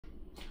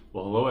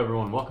Well, hello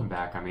everyone, welcome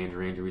back. I'm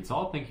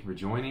AndrewEatsAll. Thank you for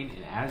joining.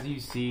 And as you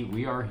see,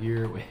 we are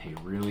here with a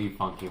really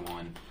funky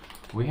one.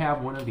 We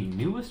have one of the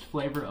newest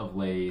flavor of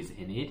Lays,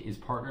 and it is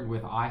partnered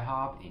with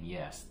IHOP. And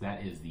yes,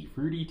 that is the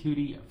Rooty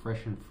Tooty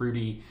Fresh and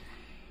Fruity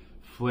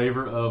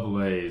flavor of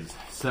Lays.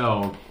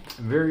 So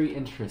I'm very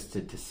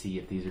interested to see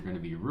if these are going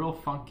to be real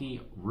funky,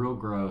 real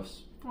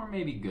gross, or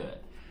maybe good.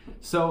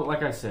 So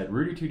like I said,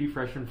 Rooty Tooty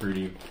Fresh and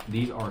Fruity.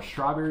 These are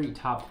strawberry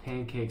topped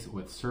pancakes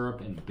with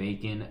syrup and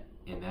bacon.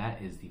 And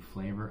that is the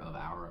flavor of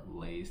our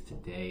Lays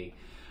today.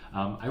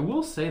 I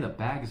will say the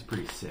bag is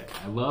pretty sick.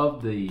 I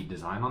love the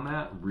design on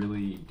that,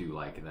 really do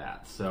like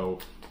that. So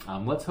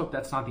let's hope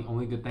that's not the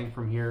only good thing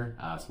from here.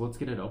 So let's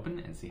get it open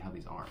and see how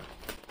these are.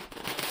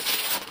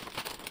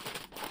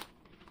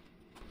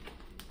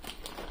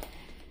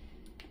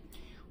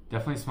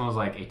 Definitely smells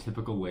like a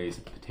typical Lays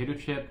potato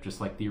chip,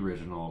 just like the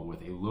original,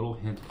 with a little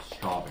hint of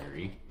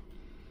strawberry.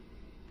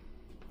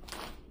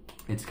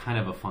 It's kind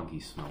of a funky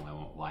smell, I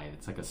won't lie.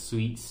 It's like a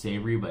sweet,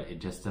 savory, but it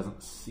just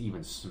doesn't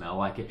even smell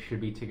like it should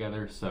be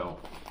together. So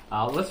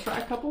let's try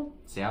a couple,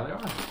 see how they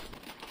are.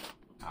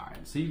 All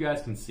right, so you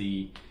guys can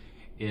see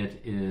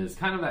it is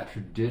kind of that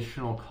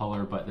traditional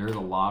color, but there's a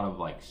lot of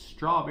like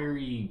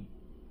strawberry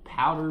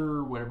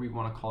powder, whatever you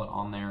want to call it,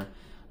 on there.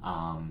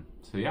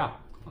 So yeah,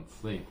 let's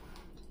see.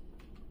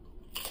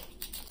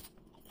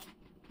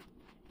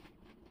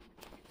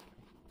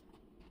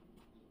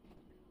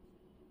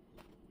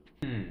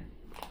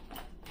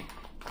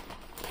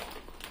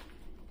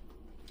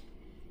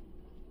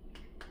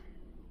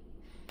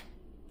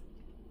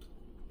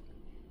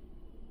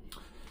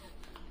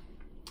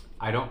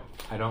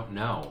 I don't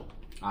know.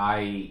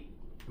 I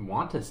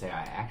want to say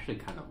I actually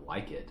kind of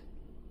like it.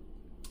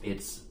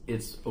 It's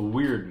a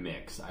weird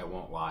mix, I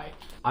won't lie.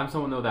 I'm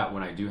someone though that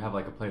when I do have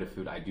like a plate of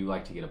food, I do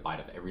like to get a bite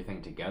of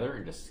everything together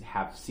and just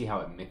see how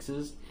it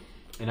mixes.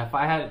 And if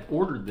I had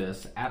ordered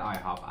this at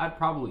IHOP, I'd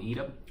probably eat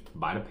a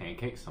bite of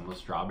pancakes, some with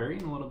strawberry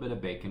and a little bit of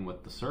bacon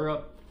with the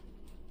syrup.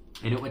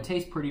 And it would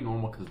taste pretty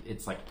normal because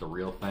it's like the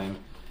real thing.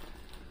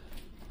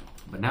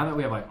 But now that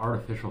we have like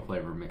artificial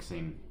flavor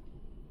mixing,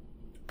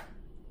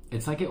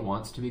 it's like it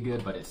wants to be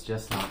good, but it's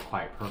just not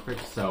quite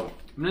perfect. So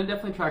I'm gonna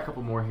definitely try a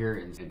couple more here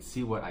and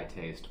see what I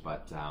taste.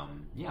 But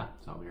yeah,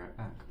 so I'll be right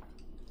back.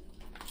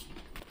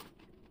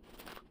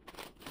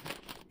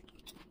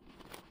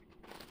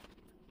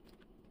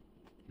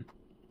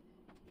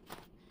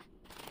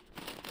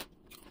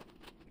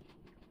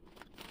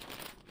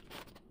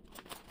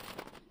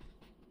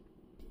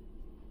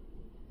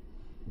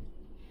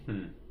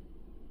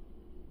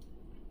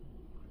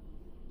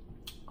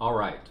 All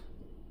right,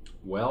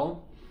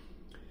 well,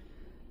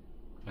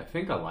 I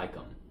think I like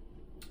them,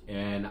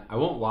 and I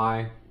won't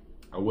lie,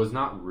 I was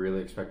not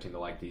really expecting to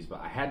like these, but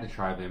I had to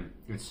try them.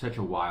 It's such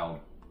a wild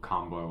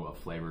combo of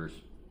flavors.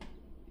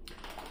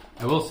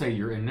 I will say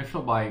your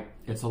initial bite,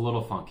 it's a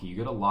little funky. You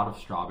get a lot of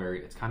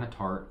strawberry, it's kind of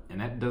tart,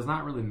 and that does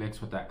not really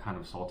mix with that kind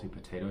of salty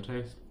potato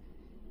taste.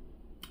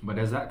 But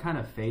as that kind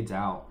of fades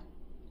out,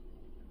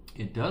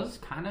 it does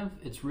kind of,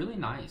 it's really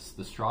nice.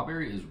 The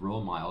strawberry is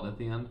real mild at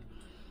the end,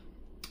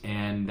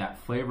 and that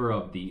flavor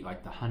of the,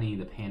 like the honey,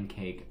 the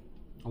pancake,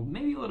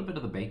 maybe a little bit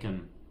of the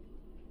bacon,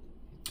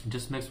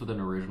 just mixed with an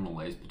original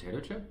Lay's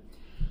potato chip.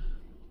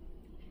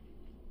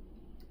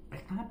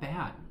 It's not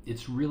bad.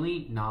 It's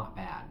really not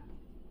bad.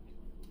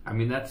 I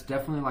mean, that's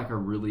definitely like a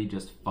really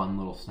just fun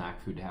little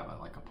snack food to have at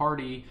like a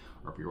party,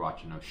 or if you're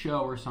watching a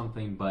show or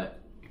something. But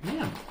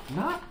man,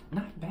 not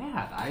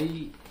bad.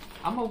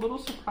 I'm a little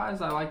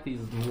surprised I like these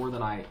more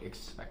than I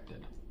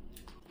expected.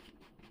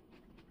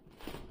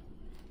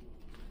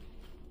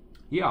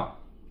 Yeah,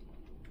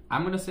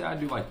 I'm gonna say I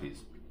do like these.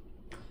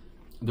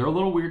 They're a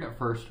little weird at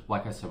first,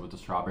 like I said, with the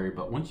strawberry,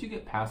 but once you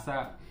get past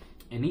that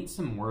and eat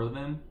some more of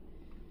them,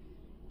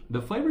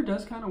 the flavor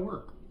does kind of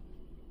work.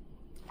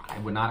 I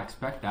would not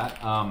expect that.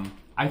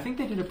 I think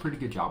they did a pretty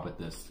good job with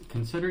this,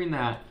 considering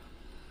that,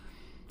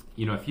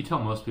 you know, if you tell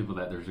most people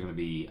that there's gonna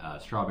be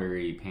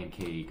strawberry,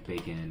 pancake,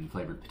 bacon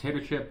flavored potato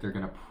chip, they're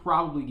gonna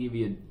probably give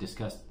you a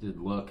disgusted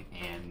look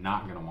and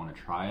not gonna wanna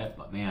try it.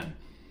 But man,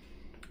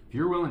 if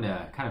you're willing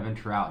to kind of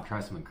venture out and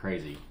try something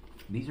crazy,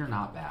 these are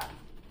not bad.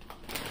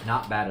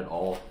 Not bad at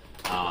all.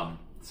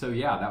 So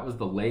yeah, that was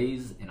the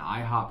Lays and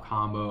IHOP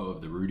combo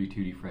of the Rooty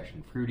Tooty Fresh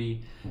and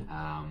Fruity.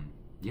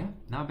 Yeah,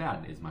 not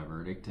bad is my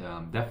verdict.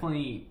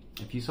 Definitely,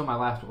 if you saw my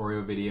last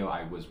Oreo video,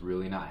 I was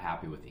really not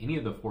happy with any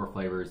of the 4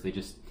 flavors. They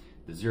just,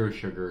 the zero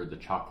sugar, the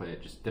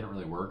chocolate just didn't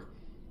really work.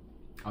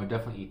 I would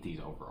definitely eat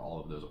these over all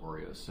of those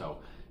Oreos, so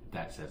if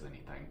that says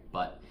anything.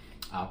 But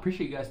I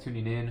appreciate you guys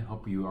tuning in.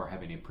 Hope you are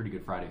having a pretty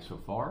good Friday so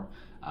far.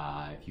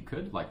 If you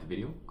could, like the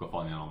video, go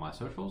follow me on all my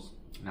socials.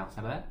 And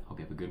outside of that, hope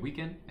you have a good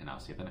weekend, and I'll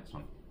see you at the next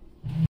one.